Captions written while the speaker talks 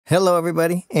Hello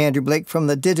everybody, Andrew Blake from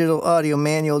the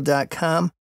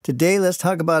digitalaudiomanual.com. Today let's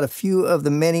talk about a few of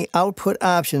the many output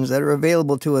options that are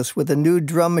available to us with the new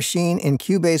drum machine in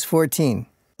Cubase 14.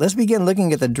 Let's begin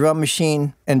looking at the drum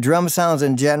machine and drum sounds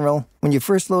in general. When you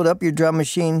first load up your drum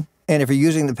machine, and if you're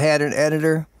using the pattern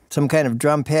editor, some kind of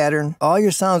drum pattern, all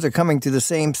your sounds are coming to the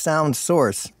same sound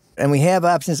source. And we have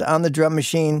options on the drum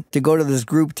machine to go to this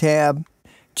group tab,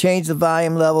 change the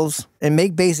volume levels, and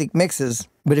make basic mixes.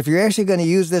 But if you're actually going to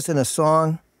use this in a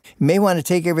song, you may want to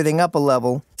take everything up a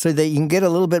level so that you can get a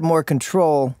little bit more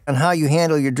control on how you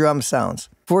handle your drum sounds.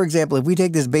 For example, if we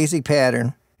take this basic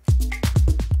pattern,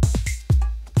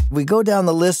 we go down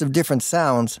the list of different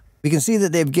sounds, we can see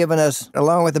that they've given us,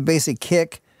 along with a basic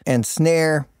kick and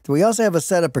snare, we also have a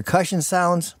set of percussion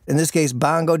sounds, in this case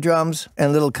bongo drums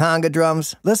and little conga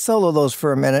drums. Let's solo those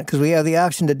for a minute because we have the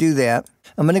option to do that.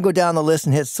 I'm going to go down the list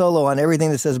and hit solo on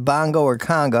everything that says bongo or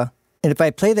conga. And if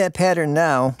I play that pattern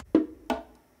now,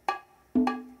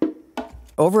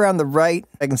 over on the right,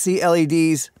 I can see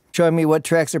LEDs showing me what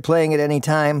tracks are playing at any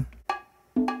time.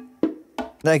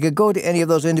 And I could go to any of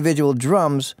those individual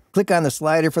drums, click on the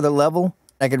slider for the level.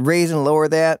 I could raise and lower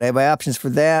that. I have my options for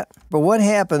that. But what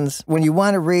happens when you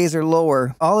want to raise or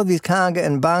lower all of these conga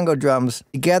and bongo drums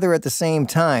together at the same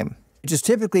time? Which is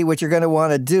typically what you're going to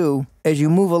want to do as you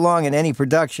move along in any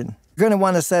production. You're going to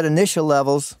want to set initial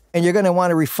levels, and you're going to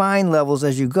want to refine levels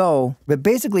as you go. But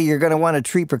basically, you're going to want to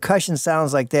treat percussion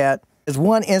sounds like that as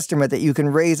one instrument that you can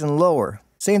raise and lower.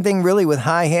 Same thing really with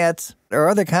hi-hats or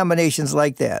other combinations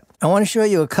like that. I want to show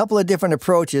you a couple of different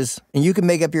approaches, and you can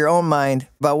make up your own mind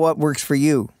about what works for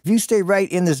you. If you stay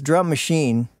right in this drum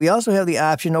machine, we also have the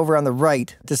option over on the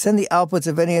right to send the outputs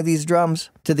of any of these drums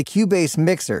to the Cubase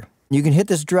mixer. You can hit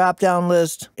this drop-down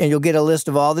list, and you'll get a list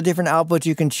of all the different outputs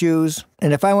you can choose.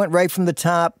 And if I went right from the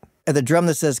top at the drum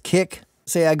that says kick,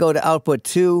 say I go to output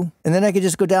 2, and then I could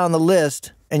just go down the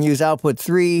list and use output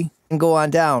 3 and go on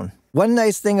down. One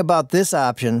nice thing about this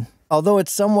option, although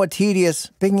it's somewhat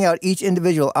tedious picking out each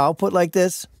individual output like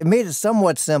this, it made it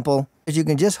somewhat simple, as you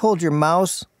can just hold your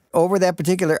mouse over that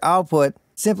particular output,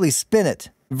 simply spin it.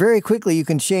 Very quickly you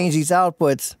can change these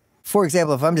outputs. For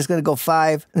example, if I'm just going to go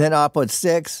 5, and then output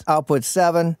 6, output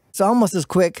 7, it's almost as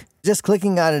quick just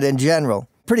clicking on it in general.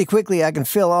 Pretty quickly I can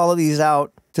fill all of these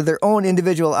out to their own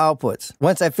individual outputs.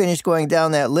 Once I finish going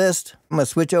down that list, I'm going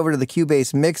to switch over to the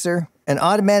Cubase mixer, and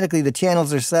automatically the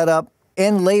channels are set up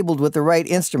and labeled with the right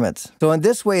instruments. So in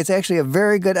this way, it's actually a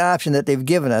very good option that they've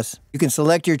given us. You can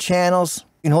select your channels.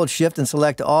 You can hold Shift and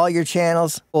select all your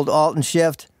channels, hold Alt and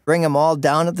Shift, bring them all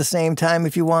down at the same time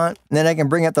if you want. And then I can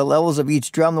bring up the levels of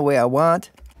each drum the way I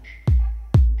want.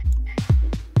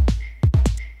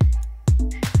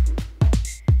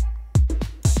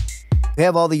 We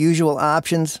have all the usual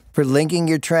options for linking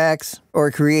your tracks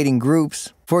or creating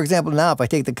groups. For example, now if I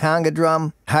take the conga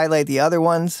drum, highlight the other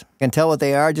ones, I can tell what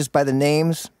they are just by the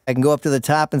names. I can go up to the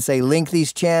top and say link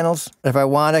these channels. If I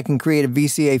want, I can create a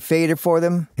VCA fader for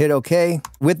them. Hit OK.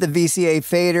 With the VCA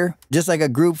fader, just like a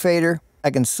group fader, I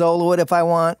can solo it if I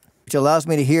want, which allows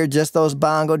me to hear just those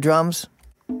bongo drums.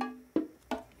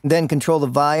 Then control the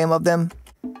volume of them.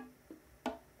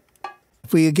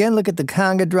 If we again look at the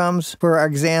conga drums for our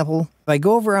example, if I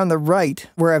go over on the right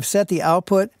where I've set the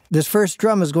output, this first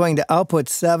drum is going to output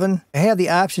 7. I have the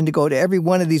option to go to every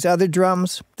one of these other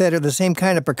drums that are the same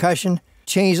kind of percussion,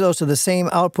 change those to the same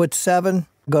output 7,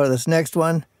 go to this next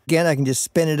one. Again, I can just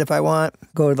spin it if I want,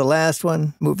 go to the last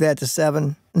one, move that to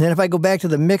 7. And then if I go back to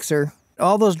the mixer,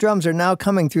 all those drums are now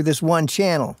coming through this one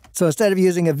channel. So instead of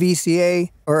using a VCA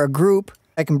or a group,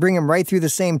 I can bring them right through the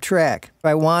same track. If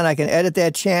I want, I can edit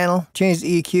that channel, change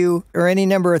the EQ, or any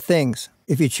number of things.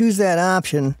 If you choose that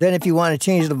option, then if you want to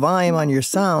change the volume on your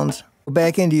sounds, go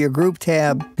back into your group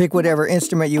tab, pick whatever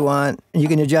instrument you want, and you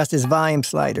can adjust its volume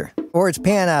slider, or its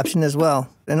pan option as well.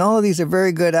 And all of these are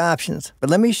very good options.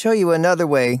 But let me show you another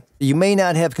way that you may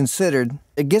not have considered.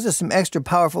 It gives us some extra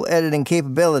powerful editing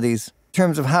capabilities in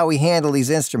terms of how we handle these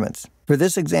instruments. For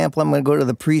this example, I'm going to go to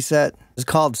the preset. It's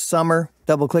called Summer.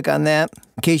 Double click on that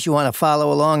in case you want to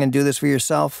follow along and do this for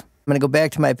yourself. I'm going to go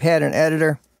back to my pattern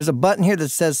editor. There's a button here that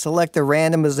says select the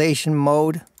randomization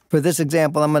mode. For this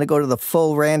example, I'm going to go to the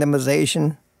full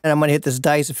randomization, and I'm going to hit this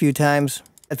dice a few times.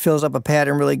 It fills up a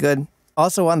pattern really good.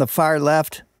 Also on the far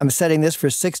left, I'm setting this for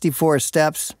 64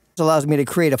 steps. This allows me to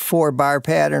create a 4-bar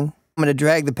pattern. I'm going to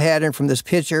drag the pattern from this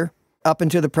picture up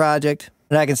into the project,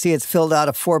 and I can see it's filled out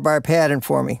a 4-bar pattern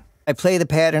for me. I play the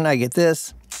pattern, I get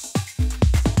this.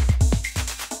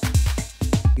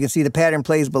 You can see the pattern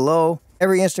plays below.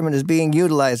 Every instrument is being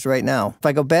utilized right now. If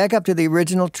I go back up to the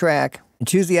original track and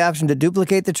choose the option to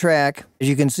duplicate the track, as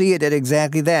you can see, it did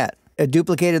exactly that. It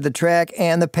duplicated the track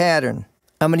and the pattern.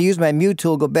 I'm going to use my mute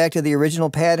tool, go back to the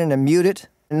original pattern and mute it.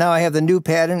 And now I have the new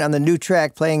pattern on the new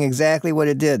track playing exactly what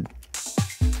it did.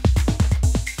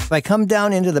 If I come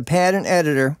down into the pattern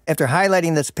editor, after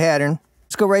highlighting this pattern,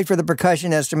 let's go right for the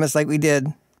percussion instruments like we did.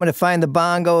 I'm going to find the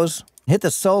bongos, hit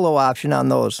the solo option on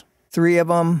those. 3 of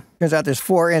them. Turns out there's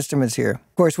 4 instruments here.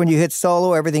 Of course, when you hit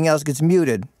solo, everything else gets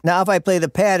muted. Now if I play the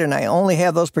pattern, I only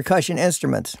have those percussion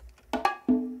instruments.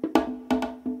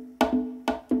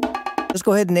 Let's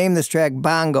go ahead and name this track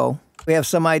Bongo. We have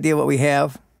some idea what we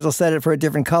have. I'll set it for a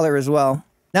different color as well.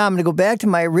 Now I'm going to go back to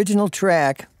my original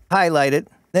track, highlight it,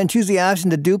 then choose the option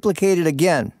to duplicate it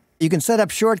again. You can set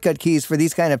up shortcut keys for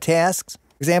these kind of tasks.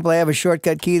 For example, I have a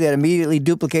shortcut key that immediately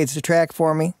duplicates the track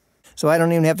for me, so I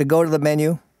don't even have to go to the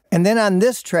menu. And then on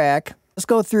this track, let's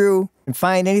go through and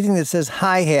find anything that says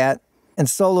hi-hat and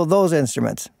solo those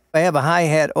instruments. I have a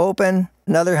hi-hat open,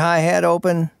 another hi-hat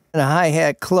open, and a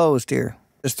hi-hat closed here.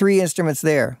 There's 3 instruments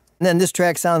there. And then this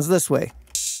track sounds this way.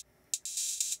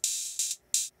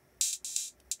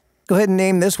 Go ahead and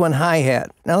name this one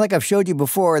hi-hat. Now, like I've showed you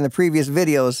before in the previous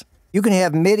videos, you can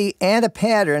have MIDI and a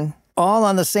pattern all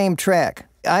on the same track.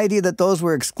 The idea that those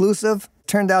were exclusive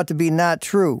turned out to be not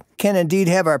true. We can indeed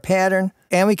have our pattern,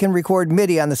 and we can record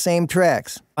MIDI on the same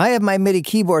tracks. I have my MIDI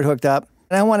keyboard hooked up,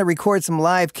 and I want to record some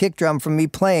live kick drum from me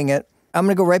playing it. I'm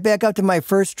going to go right back up to my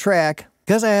first track.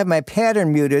 Because I have my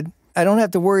pattern muted, I don't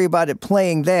have to worry about it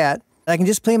playing that. I can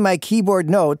just play my keyboard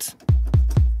notes.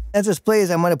 As this plays,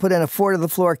 I'm going to put in a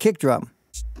 4-to-the-floor kick drum.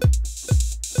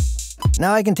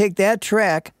 Now I can take that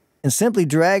track and simply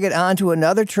drag it onto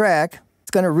another track.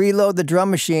 It's going to reload the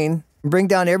drum machine and bring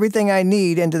down everything I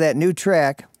need into that new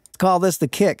track. Let's call this the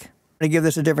kick. I'm going to give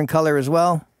this a different color as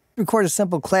well. Record a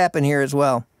simple clap in here as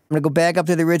well. I'm going to go back up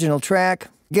to the original track.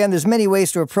 Again, there's many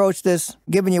ways to approach this,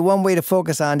 giving you one way to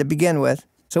focus on to begin with.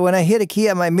 So when I hit a key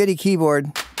on my MIDI keyboard,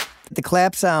 hit the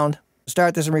clap sound,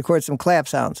 start this and record some clap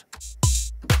sounds.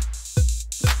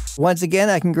 Once again,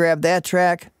 I can grab that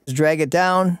track, just drag it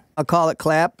down, I'll call it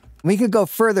clap. We could go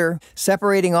further,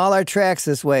 separating all our tracks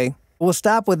this way. We'll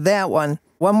stop with that one.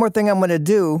 One more thing I'm going to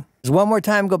do is one more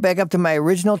time go back up to my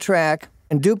original track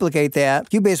and duplicate that.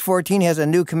 Cubase 14 has a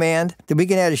new command that we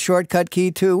can add a shortcut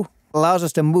key to. It allows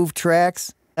us to move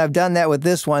tracks. I've done that with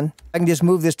this one. I can just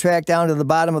move this track down to the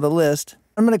bottom of the list.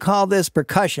 I'm going to call this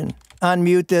percussion.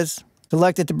 Unmute this,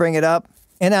 select it to bring it up.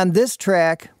 And on this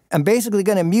track, I'm basically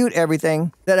going to mute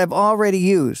everything that I've already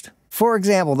used. For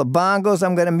example, the bongos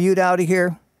I'm going to mute out of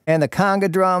here, and the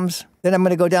conga drums. Then I'm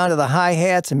going to go down to the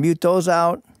hi-hats and mute those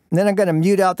out. And then I'm going to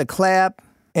mute out the clap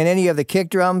and any of the kick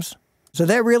drums. So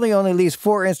that really only leaves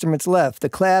 4 instruments left: the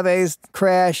claves,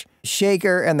 crash,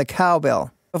 shaker, and the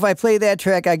cowbell. If I play that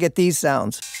track, I get these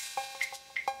sounds.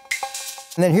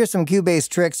 And then here's some Cubase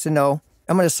tricks to know.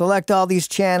 I'm going to select all these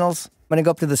channels. I'm going to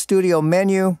go up to the studio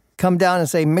menu, come down and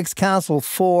say Mix Console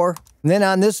 4. And then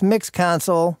on this Mix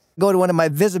Console, go to one of my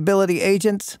visibility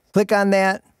agents, click on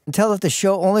that, and tell it to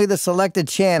show only the selected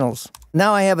channels.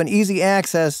 Now I have an easy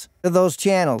access to those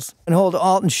channels. And hold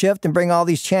Alt and Shift and bring all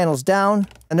these channels down.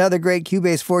 Another great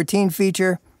Cubase 14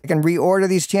 feature. I can reorder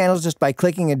these channels just by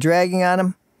clicking and dragging on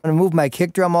them. I'm going to move my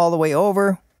kick drum all the way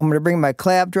over. I'm going to bring my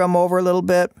clap drum over a little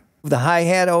bit, move the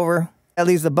hi-hat over. That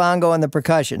leaves the bongo and the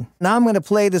percussion. Now I'm going to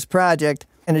play this project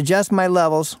and adjust my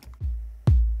levels.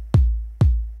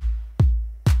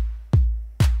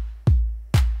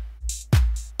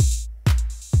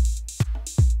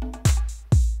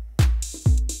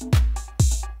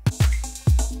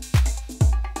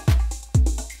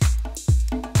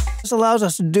 This allows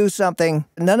us to do something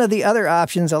none of the other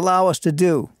options allow us to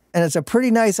do. And it's a pretty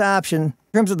nice option in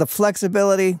terms of the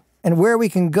flexibility and where we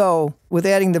can go with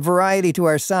adding the variety to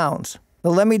our sounds. So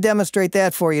let me demonstrate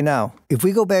that for you now. If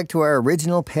we go back to our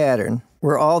original pattern,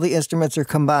 where all the instruments are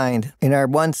combined in our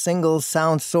one single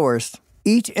sound source,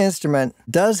 each instrument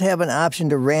does have an option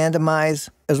to randomize,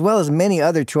 as well as many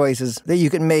other choices that you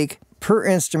can make per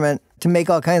instrument to make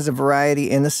all kinds of variety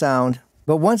in the sound.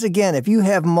 But once again, if you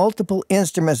have multiple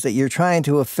instruments that you're trying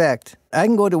to affect, I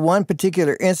can go to one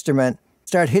particular instrument,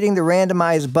 start hitting the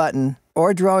randomize button,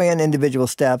 or draw in individual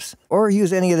steps, or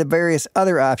use any of the various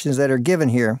other options that are given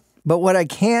here. But what I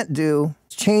can't do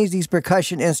is change these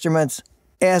percussion instruments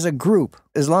as a group,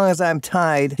 as long as I'm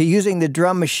tied to using the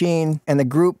drum machine and the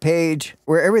group page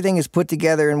where everything is put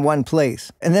together in one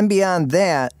place. And then beyond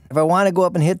that, if I want to go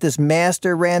up and hit this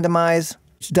master randomize,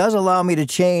 which does allow me to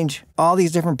change all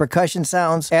these different percussion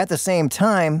sounds at the same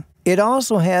time, it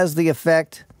also has the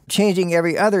effect of changing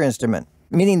every other instrument,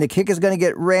 meaning the kick is going to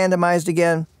get randomized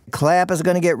again, the clap is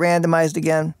going to get randomized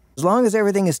again. As long as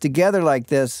everything is together like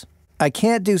this, I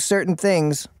can't do certain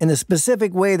things in the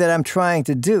specific way that I'm trying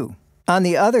to do. On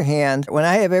the other hand, when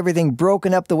I have everything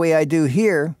broken up the way I do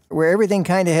here, where everything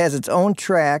kind of has its own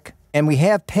track, and we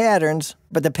have patterns,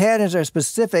 but the patterns are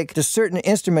specific to certain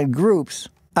instrument groups,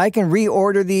 I can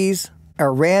reorder these,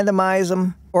 or randomize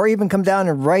them, or even come down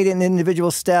and write in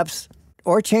individual steps,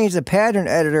 or change the pattern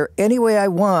editor any way I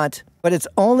want, but it's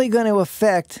only going to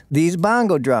affect these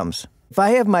bongo drums. If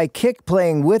I have my kick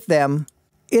playing with them,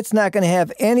 it's not going to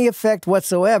have any effect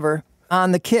whatsoever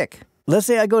on the kick. Let's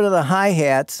say I go to the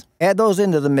hi-hats, add those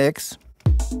into the mix.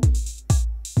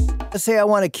 Let's say I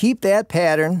want to keep that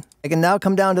pattern. I can now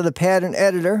come down to the pattern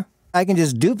editor. I can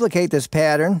just duplicate this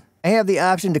pattern. I have the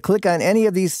option to click on any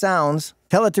of these sounds,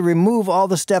 tell it to remove all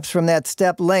the steps from that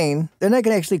step lane. Then I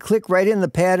can actually click right in the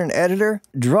pattern editor,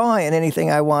 draw in anything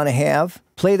I want to have,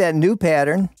 play that new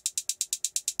pattern,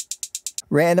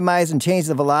 randomize and change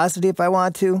the velocity if I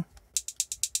want to,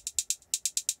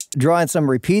 draw in some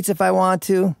repeats if I want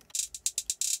to.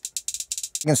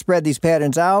 I can spread these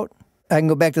patterns out. I can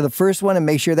go back to the first one and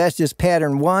make sure that's just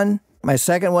pattern 1. My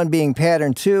second one being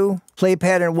pattern 2. Play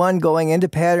pattern 1 going into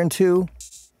pattern 2.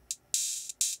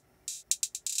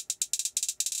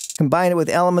 Combine it with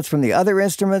elements from the other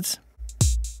instruments.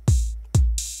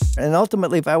 And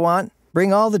ultimately, if I want,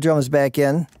 bring all the drums back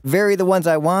in, vary the ones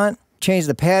I want, change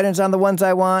the patterns on the ones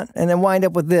I want, and then wind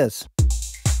up with this.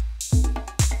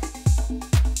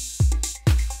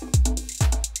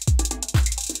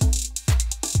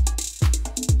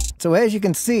 So as you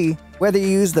can see, whether you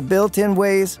use the built-in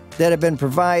ways that have been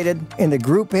provided in the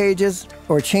group pages,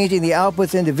 or changing the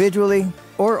outputs individually,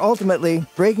 or ultimately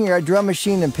breaking our drum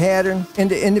machine and pattern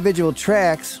into individual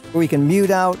tracks where we can mute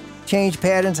out, change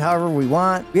patterns however we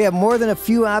want, we have more than a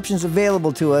few options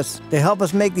available to us to help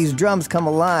us make these drums come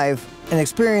alive and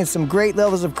experience some great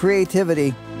levels of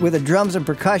creativity with the drums and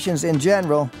percussions in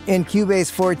general in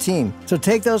Cubase 14. So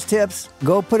take those tips,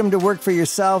 go put them to work for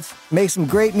yourself, make some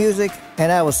great music,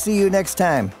 and I will see you next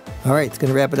time. All right, it's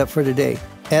going to wrap it up for today.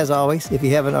 As always, if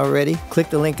you haven't already, click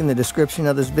the link in the description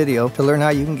of this video to learn how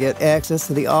you can get access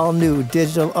to the all-new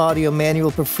Digital Audio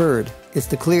Manual Preferred. It's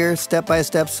the clear,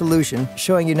 step-by-step solution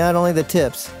showing you not only the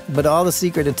tips, but all the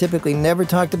secret and typically never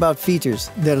talked about features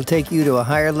that'll take you to a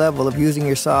higher level of using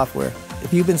your software.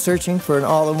 If you've been searching for an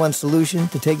all-in-one solution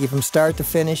to take you from start to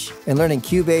finish and learning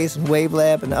Cubase and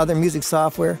Wavelab and other music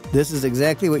software, this is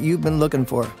exactly what you've been looking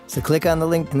for. So click on the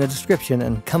link in the description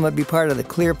and come and be part of the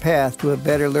clear path to a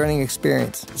better learning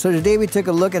experience. So today we took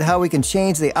a look at how we can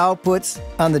change the outputs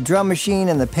on the drum machine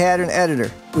and the pattern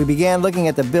editor. We began looking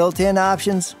at the built-in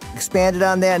options, expanded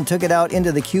on that and took it out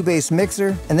into the Cubase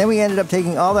mixer, and then we ended up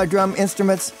taking all our drum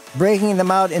instruments, breaking them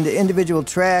out into individual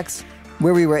tracks,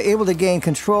 where we were able to gain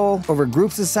control over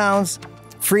groups of sounds,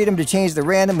 freedom to change the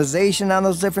randomization on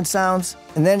those different sounds,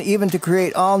 and then even to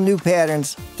create all new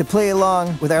patterns to play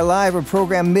along with our live or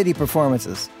programmed MIDI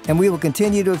performances. And we will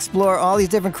continue to explore all these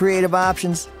different creative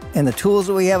options and the tools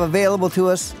that we have available to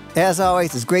us. As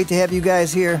always, it's great to have you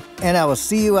guys here, and I will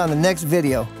see you on the next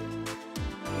video.